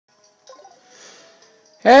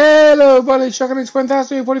Hello buddy, Chocolate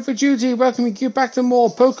 1000 reporting for duty, welcoming you back to more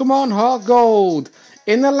Pokemon HeartGold.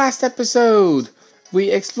 In the last episode,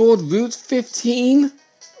 we explored Route 15,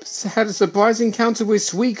 had a surprise encounter with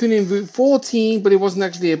Suicune in Route 14, but it wasn't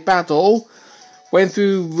actually a battle. Went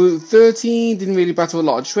through Route 13, didn't really battle a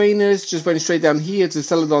lot of trainers, just went straight down here to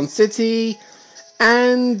Celadon City,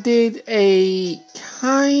 and did a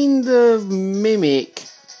kind of mimic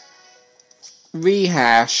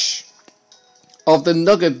rehash of the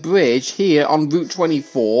Nugget Bridge here on Route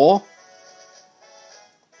 24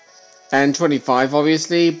 and 25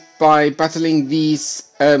 obviously by battling these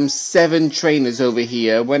 7 trainers over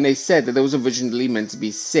here when they said that there was originally meant to be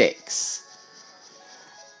 6.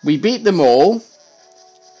 We beat them all,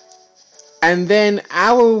 and then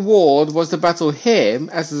our reward was to battle him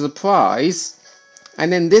as a surprise,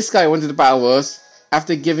 and then this guy wanted to battle us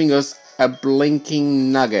after giving us a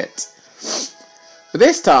blinking nugget. But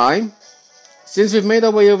this time, since we've made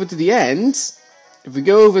our way over to the end, if we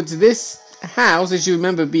go over to this house, as you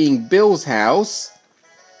remember being Bill's house,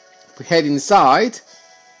 we head inside.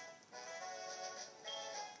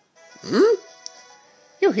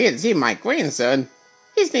 You're here to see my grandson.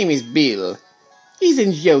 His name is Bill. He's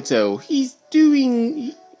in Johto. He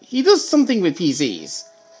does something with PCs.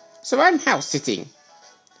 So I'm house sitting.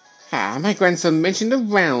 My grandson mentioned a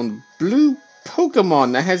round blue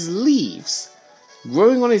Pokemon that has leaves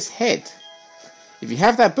growing on his head. If you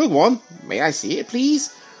have that Pokemon, may I see it,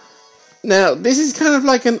 please? Now, this is kind of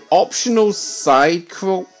like an optional side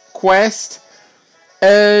quest.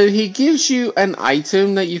 He gives you an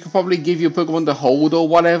item that you could probably give your Pokemon to hold or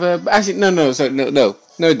whatever. Actually, no,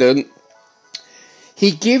 it doesn't.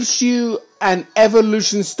 He gives you an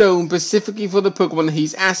evolution stone specifically for the Pokemon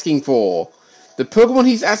he's asking for. The Pokemon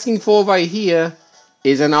he's asking for right here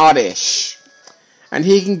is an Oddish. And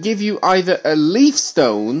he can give you either a leaf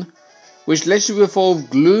stone, which lets you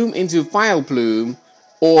evolve Gloom into Vileplume,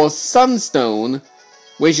 or Sunstone,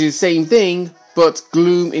 which is the same thing, but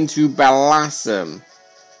Gloom into Bellossom.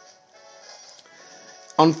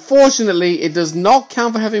 Unfortunately, it does not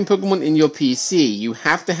count for having Pokemon in your PC. You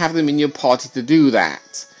have to have them in your party to do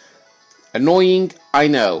that. Annoying, I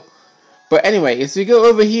know. But anyway, if we go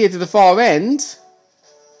over here to the far end,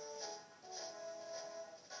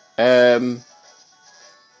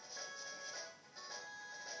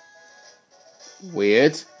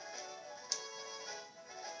 weird.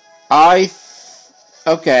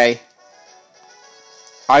 Okay.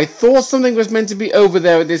 I thought something was meant to be over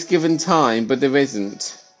there at this given time, but there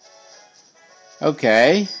isn't.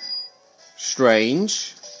 Okay.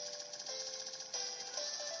 Strange.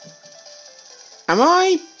 Am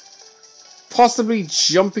I possibly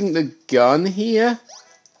jumping the gun here?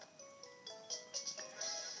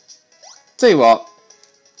 Tell you what.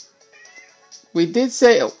 We did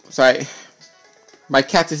say... Oh, sorry. My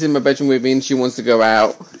cat is in my bedroom with me and she wants to go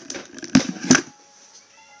out.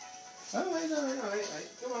 Alright.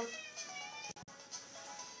 Come on.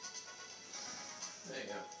 There you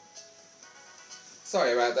go.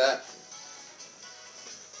 Sorry about that.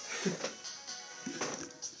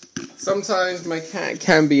 Sometimes my cat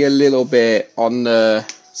can be a little bit on the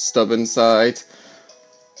stubborn side.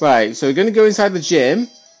 Right, so we're going to go inside the gym.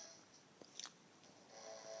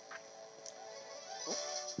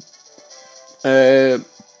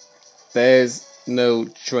 There's no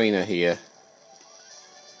trainer here.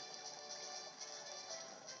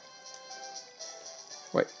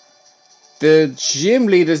 Wait. The gym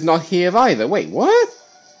leader's not here either. Wait, what?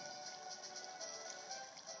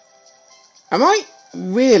 Am I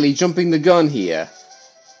really jumping the gun here?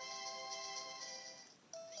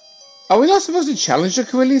 Are we not supposed to challenge the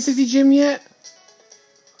Carillion City gym yet?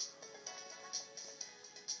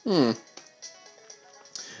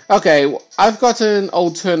 Okay, I've got an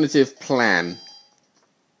alternative plan.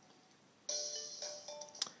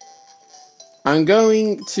 I'm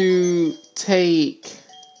going to take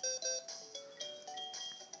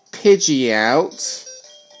Pidgey out,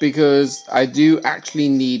 because I do actually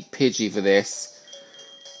need Pidgey for this.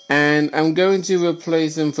 And I'm going to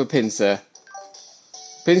replace him for Pinsir.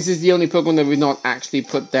 Pinsir is the only Pokemon that we've not actually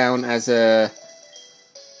put down as a...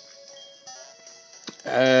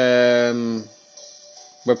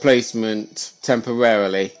 replacement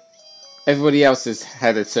temporarily. Everybody else has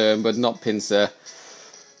had a turn, but not Pinsir.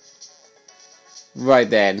 Right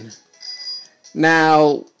then.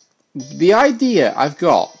 Now, the idea I've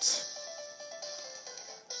got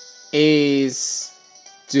is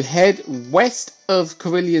to head west of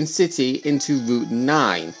Carillion City into Route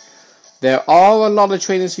 9. There are a lot of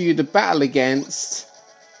trainers for you to battle against,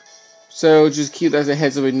 so just keep that as a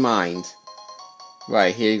heads up in mind.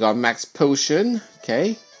 Right, here you got Max Potion.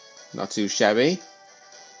 Okay, not too shabby.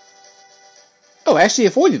 Oh, I actually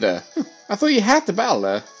avoided her. I thought you had to battle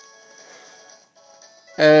her.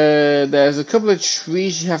 There's a couple of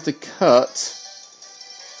trees you have to cut.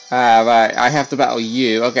 Ah, right. I have to battle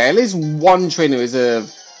you. Okay, at least one trainer is a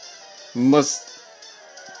must-do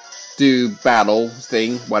battle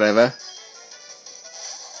thing. Whatever.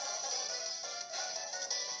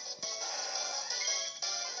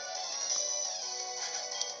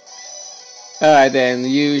 Alright then,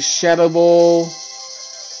 use Shadow Ball.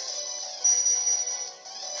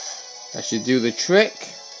 That should do the trick.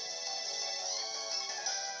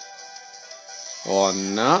 Or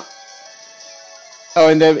not. Oh,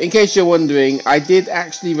 and in case you're wondering, I did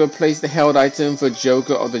actually replace the held item for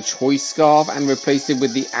Joker of the Choice Scarf and replaced it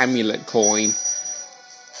with the Amulet Coin.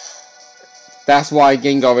 That's why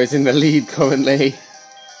Gengar is in the lead currently.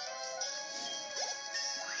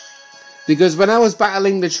 Because when I was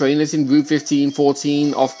battling the trainers in Route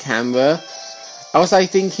 15-14 off camera, I was like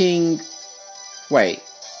thinking, wait.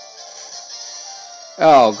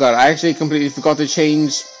 Oh god, I actually completely forgot to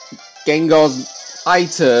change Gengar's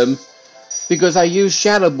item because I used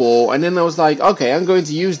Shadow Ball, and then I was like, okay, I'm going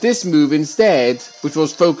to use this move instead, which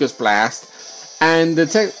was Focus Blast, and the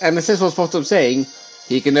text was popped up saying,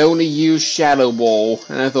 he can only use Shadow Ball,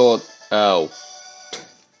 and I thought, oh.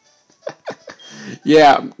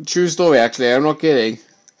 Yeah, true story actually, I'm not kidding.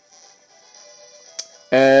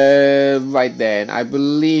 Right then, I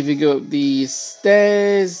believe we go up these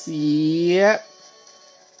stairs, yep.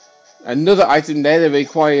 Another item there that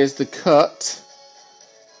requires the cut.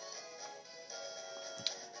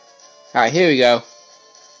 Alright, here we go.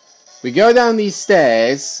 We go down these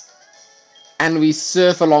stairs and we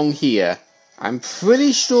surf along here. I'm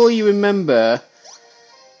pretty sure you remember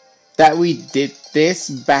that we did this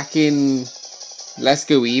back in Let's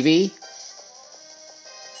Go Eevee.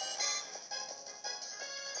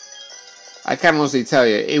 I can't honestly tell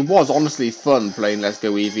you, it was honestly fun playing Let's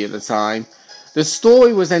Go Eevee at the time. The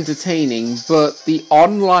story was entertaining, but the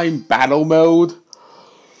online battle mode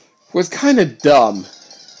was kind of dumb.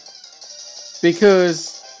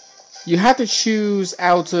 Because you had to choose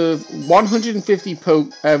out of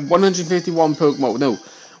 151 Pokemon, no,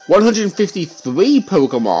 153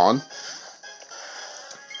 Pokemon.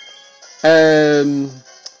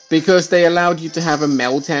 Because they allowed you to have a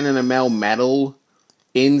Meltan and a Melmetal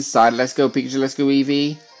inside Let's Go Pikachu, Let's Go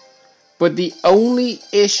Eevee. But the only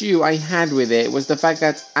issue I had with it was the fact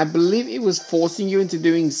that I believe it was forcing you into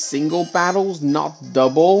doing single battles, not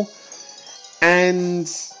double. And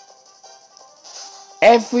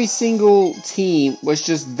every single team was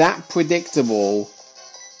just that predictable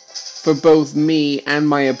for both me and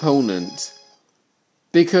my opponent.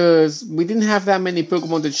 Because we didn't have that many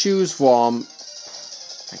Pokemon to choose from.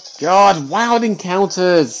 My god, wild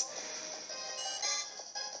encounters!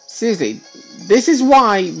 Seriously, this is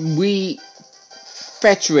why we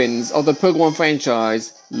veterans of the Pokemon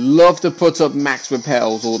franchise love to put up max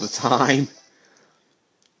repels all the time.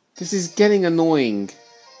 This is getting annoying.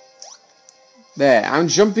 There, I'm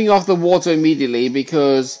jumping off the water immediately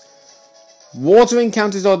because water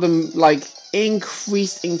encounters are the, like,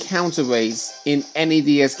 increased encounter rates in any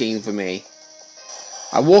DS game for me.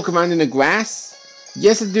 I walk around in the grass.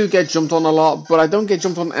 Yes, I do get jumped on a lot, but I don't get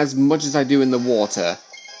jumped on as much as I do in the water.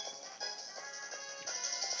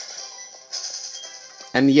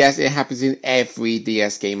 And yes, it happens in every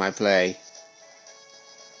DS game I play.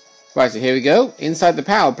 Right, so here we go. Inside the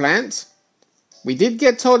power plant. We did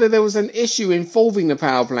get told that there was an issue involving the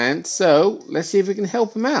power plant, so let's see if we can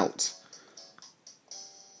help him out.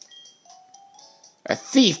 A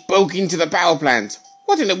thief broke into the power plant.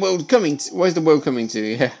 What in the world coming to? Where's the world coming to?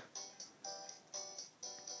 Yeah.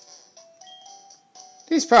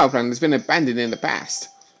 This power plant has been abandoned in the past.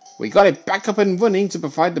 We got it back up and running to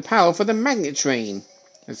provide the power for the magnet train.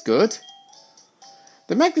 That's good.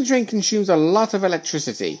 The magnet train consumes a lot of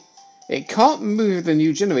electricity. It can't move if the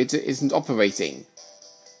new generator isn't operating.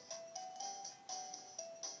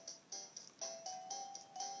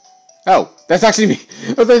 Oh, that's actually me.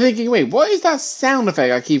 I was thinking, wait, what is that sound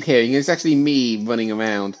effect I keep hearing? It's actually me running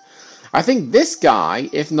around. I think this guy,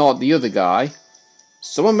 if not the other guy,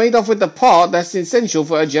 someone made off with the part that's essential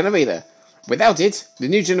for a generator. Without it, the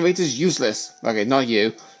new generator is useless. Okay, not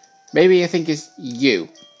you. Maybe I think it's you.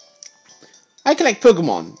 I collect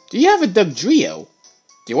Pokemon. Do you have a Dugtrio?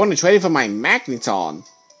 Do you want to trade it for my Magneton?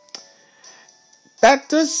 That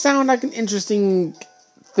does sound like an interesting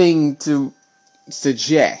thing to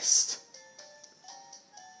suggest.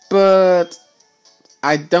 But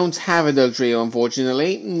I don't have a Dugtrio,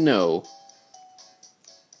 unfortunately. No.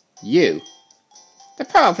 You. The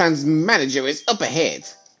power plant's manager is up ahead.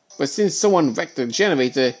 But since someone wrecked the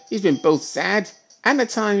generator, he's been both sad and at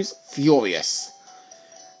times furious.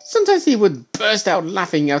 Sometimes he would burst out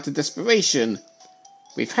laughing out of desperation.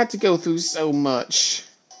 We've had to go through so much.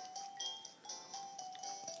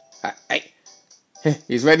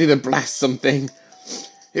 He's ready to blast something.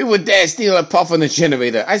 Who would dare steal a pot from the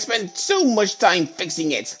generator? I spent so much time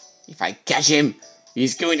fixing it. If I catch him,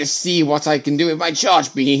 he's going to see what I can do with my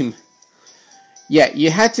charge beam. Yeah,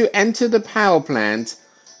 you had to enter the power plant,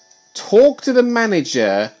 talk to the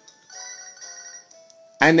manager,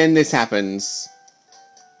 and then this happens.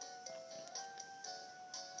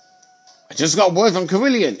 I just got word from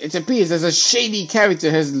Carillion. It appears there's a shady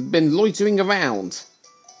character has been loitering around.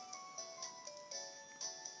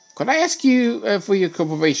 Could I ask you for your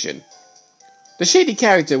cooperation? The shady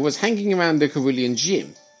character was hanging around the Carillion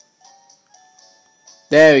gym.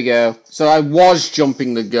 There we go. So I was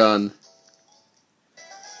jumping the gun.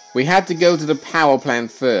 We had to go to the power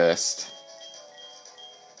plant first.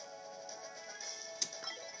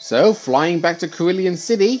 So, flying back to Carillion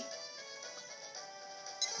City.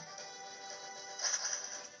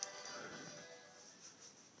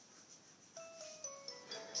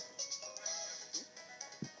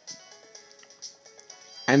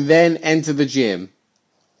 And then enter the gym.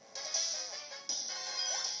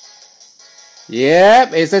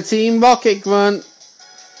 Yep, it's a Team Rocket grunt.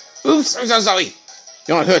 Oops, I'm so sorry.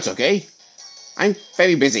 You're not hurt, okay? I'm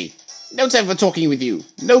very busy. No time for talking with you.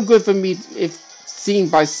 No good for me if seen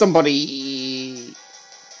by somebody.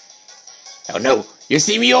 Oh no, you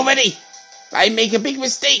see me already? I make a big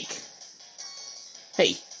mistake.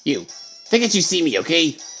 Hey, you. Forget you see me,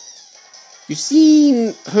 okay? You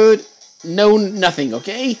seen, heard, known nothing,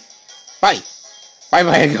 okay? Bye.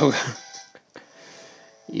 Bye-bye, I go.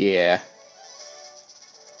 Yeah.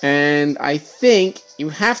 And I think you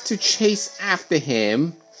have to chase after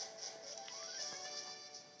him.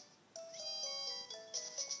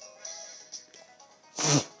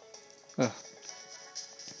 Oh.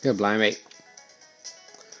 Good blimey.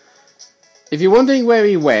 If you're wondering where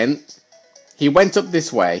he went up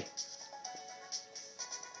this way.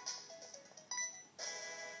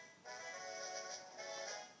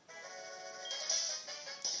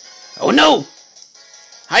 Oh no!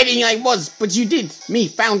 Hiding I was, but you did.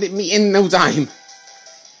 Found me in no time.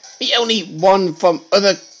 Me only one from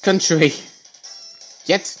other country.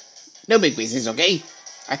 Yet, no big business, okay?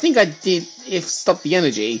 I think I did if stop the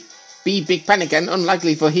energy. Be big panic and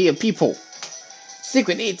unlikely for here people.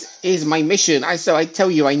 Secret it is my mission, so I tell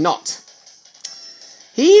you I not.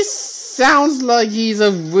 He sounds like he's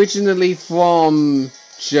originally from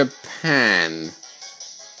Japan.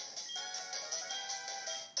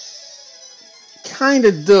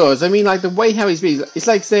 Kinda does. I mean, like the way how he speaks, it's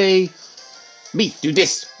like say, "Me do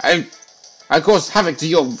this," and I cause havoc to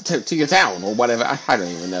your town or whatever. I don't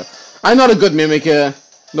even know. I'm not a good mimicker,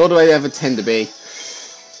 nor do I ever tend to be.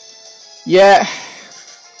 Yeah,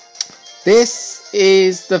 this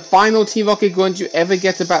is the final Team Rocket grunt you ever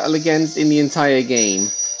get to battle against in the entire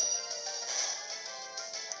game.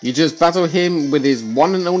 You just battle him with his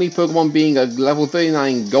one and only Pokemon being a level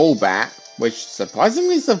 39 Golbat, which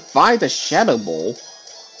surprisingly survived a Shadow Ball.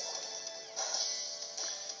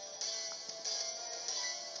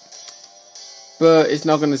 But it's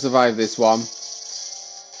not going to survive this one.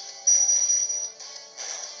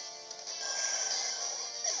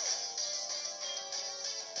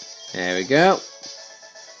 There we go.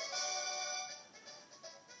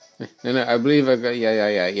 No, I believe I got,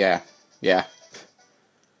 yeah.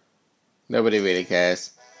 Nobody really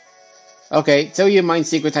cares. Okay, tell your mind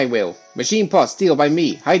secret I will. Machine pot, steal by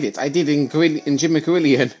me. Hide it. I did in Jimmy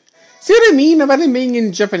Carillion. See what I mean about it being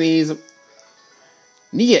in Japanese?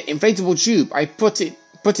 Nia, inflatable tube. I put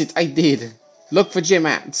it, I did. Look for Jim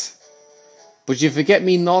at. But you forget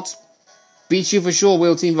me not. Beat you for sure,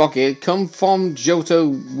 will Team Rocket. Come from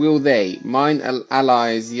Johto, will they? Mine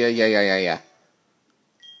allies. Yeah.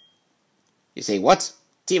 You say what?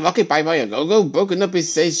 Team Rocket bye-bye a go-go? Broken up, it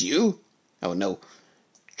says you? Oh no.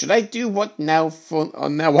 Should I do what now from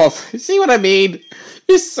now off? See what I mean?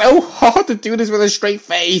 It's so hard to do this with a straight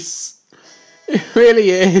face. It really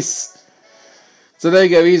is. So there you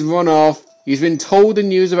go, he's run off. He's been told the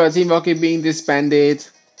news about Team Rocket being disbanded.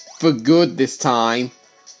 For good this time.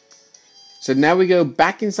 So now we go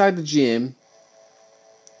back inside the gym.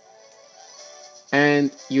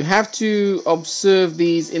 And you have to observe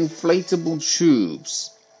these inflatable tubes.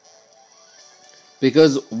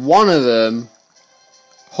 Because one of them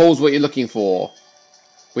holds what you're looking for.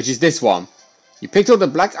 Which is this one. You picked up the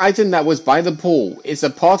black item that was by the pool. It's a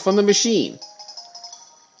part from the machine.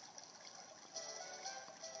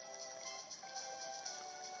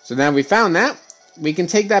 So now we found that. We can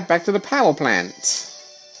take that back to the power plant.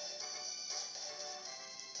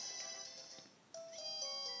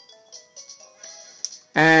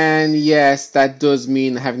 And yes, that does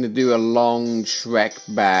mean having to do a long trek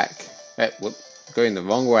back. Whoop, going the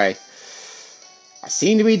wrong way. I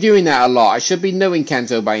seem to be doing that a lot. I should be knowing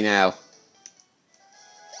Kanto by now.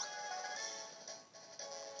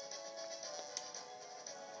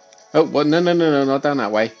 Oh, what? No, not down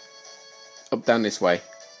that way. Up, down this way.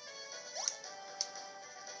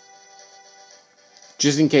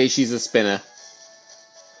 Just in case she's a spinner.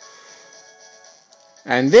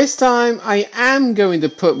 And this time, I am going to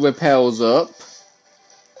put repels up.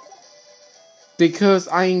 Because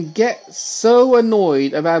I get so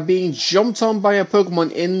annoyed about being jumped on by a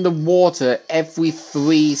Pokemon in the water every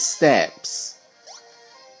 3 steps.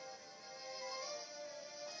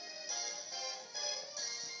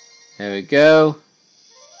 There we go.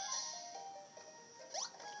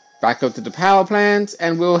 Back up to the power plant,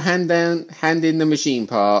 and we'll hand in the machine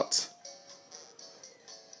part.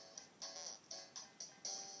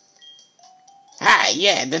 Ah,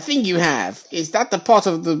 yeah, the thing you have. Is that the part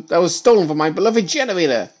of that was stolen from my beloved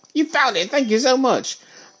generator? You found it, thank you so much.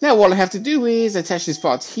 Now all I have to do is attach this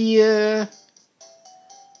part here.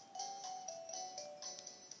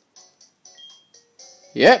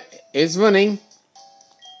 Yep, it's running.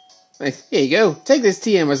 Here you go, take this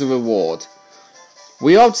TM as a reward.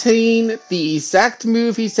 We obtain the exact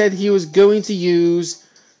move he said he was going to use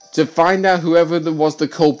to find out whoever was the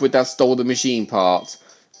culprit that stole the machine part.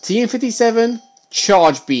 TM57,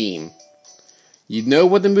 Charge Beam. You know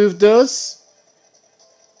what the move does?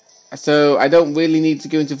 So I don't really need to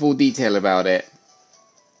go into full detail about it.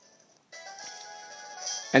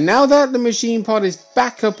 And now that the machine part is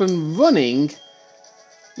back up and running,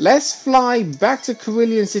 let's fly back to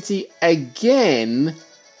Cerulean City again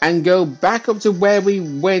and go back up to where we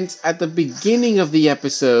went at the beginning of the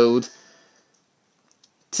episode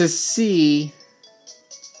to see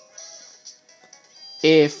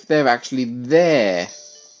if they're actually there.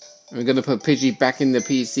 We're going to put Pidgey back in the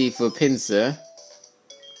PC for Pinsir.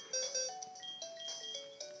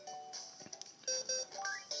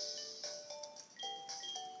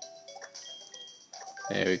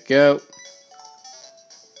 There we go.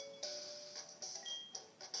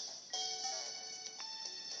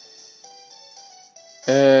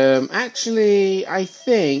 Actually, I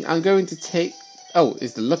think I'm going to take... Oh,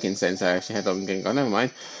 it's the looking sense I actually had on getting on. Never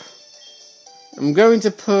mind. I'm going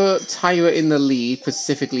to put Tyra in the lead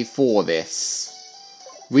specifically for this.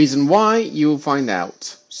 Reason why, you will find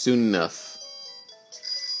out soon enough.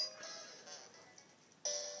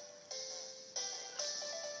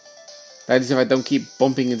 That is if I don't keep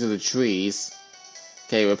bumping into the trees.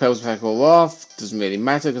 Okay, repels back all off. Doesn't really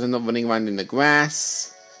matter because I'm not running around in the grass.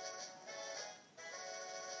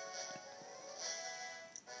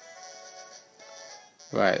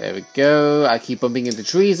 Right, there we go. I keep bumping into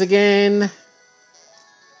trees again.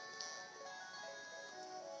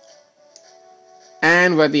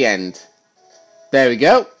 And we're at the end. There we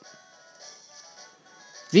go.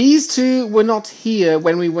 These two were not here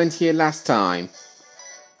when we went here last time.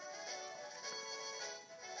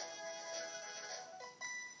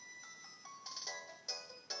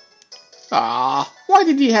 Ah, why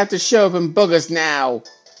did you have to show up and bug us now?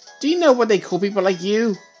 Do you know what they call people like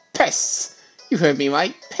you? Pests! You heard me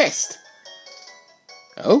right, pest.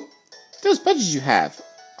 Oh? Those badges you have,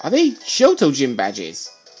 are they Johto Gym badges?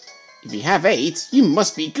 If you have 8, you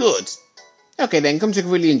must be good. Okay then, come to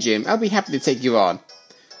Cerulean Gym. I'll be happy to take you on.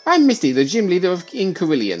 I'm Misty, the gym leader in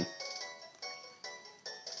Cerulean.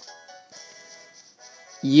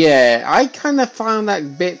 Yeah, I kind of found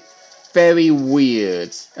that bit very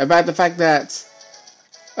weird. About the fact that...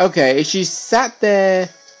 Okay, she sat there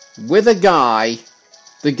with a guy.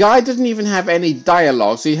 The guy doesn't even have any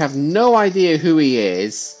dialogue, so you have no idea who he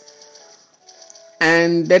is.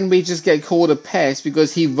 And then we just get called a pest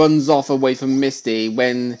because he runs off away from Misty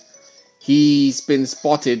when he's been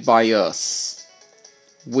spotted by us.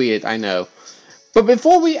 Weird, I know. But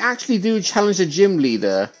before we actually do challenge the gym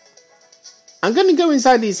leader, I'm going to go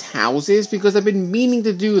inside these houses because I've been meaning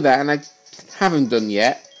to do that and I haven't done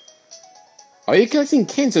yet. Are you collecting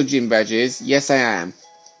Kanto gym badges? Yes, I am.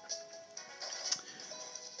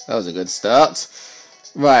 That was a good start.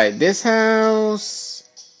 Right, this house...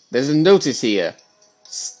 There's a notice here.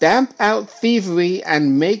 Stamp out thievery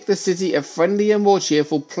and make the city a friendlier, more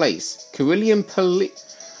cheerful place. Cerulean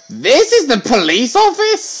Police... This is the police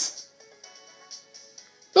office?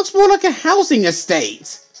 Looks more like a housing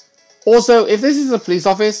estate. Also, if this is a police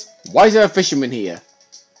office, why is there a fisherman here?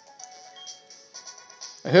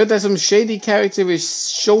 I heard that some shady character is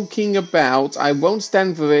skulking about. I won't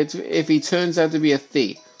stand for it if he turns out to be a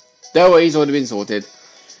thief. Don't worry, he's already been sorted.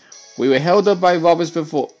 We were held up by robbers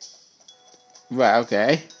before... Right,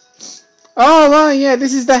 okay. Oh, right, yeah,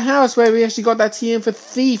 this is the house where we actually got that TM for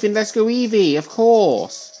Thief in Let's Go Eevee, of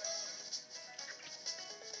course.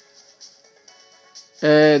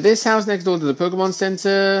 This house next door to the Pokemon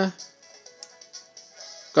Center.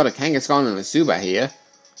 Got a Kangaskhan and a Zubat here.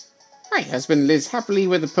 My husband lives happily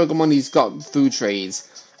with the Pokemon he's got through trades.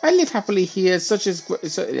 I live happily here, such as...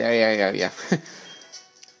 yeah.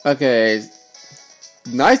 Okay.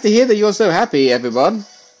 Nice to hear that you're so happy, everyone.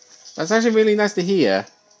 That's actually really nice to hear.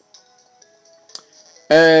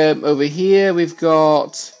 Over here we've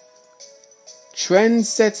got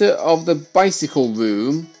Trendsetter of the Bicycle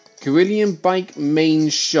Room, Carillion Bike Main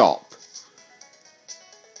Shop.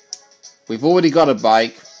 We've already got a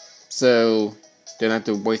bike, so don't have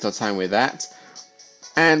to waste our time with that.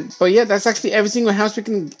 But yeah, that's actually every single house we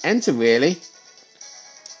can enter, really.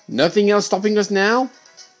 Nothing else stopping us now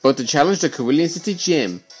but to challenge the Carillion City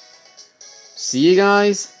Gym. See you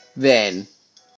guys then.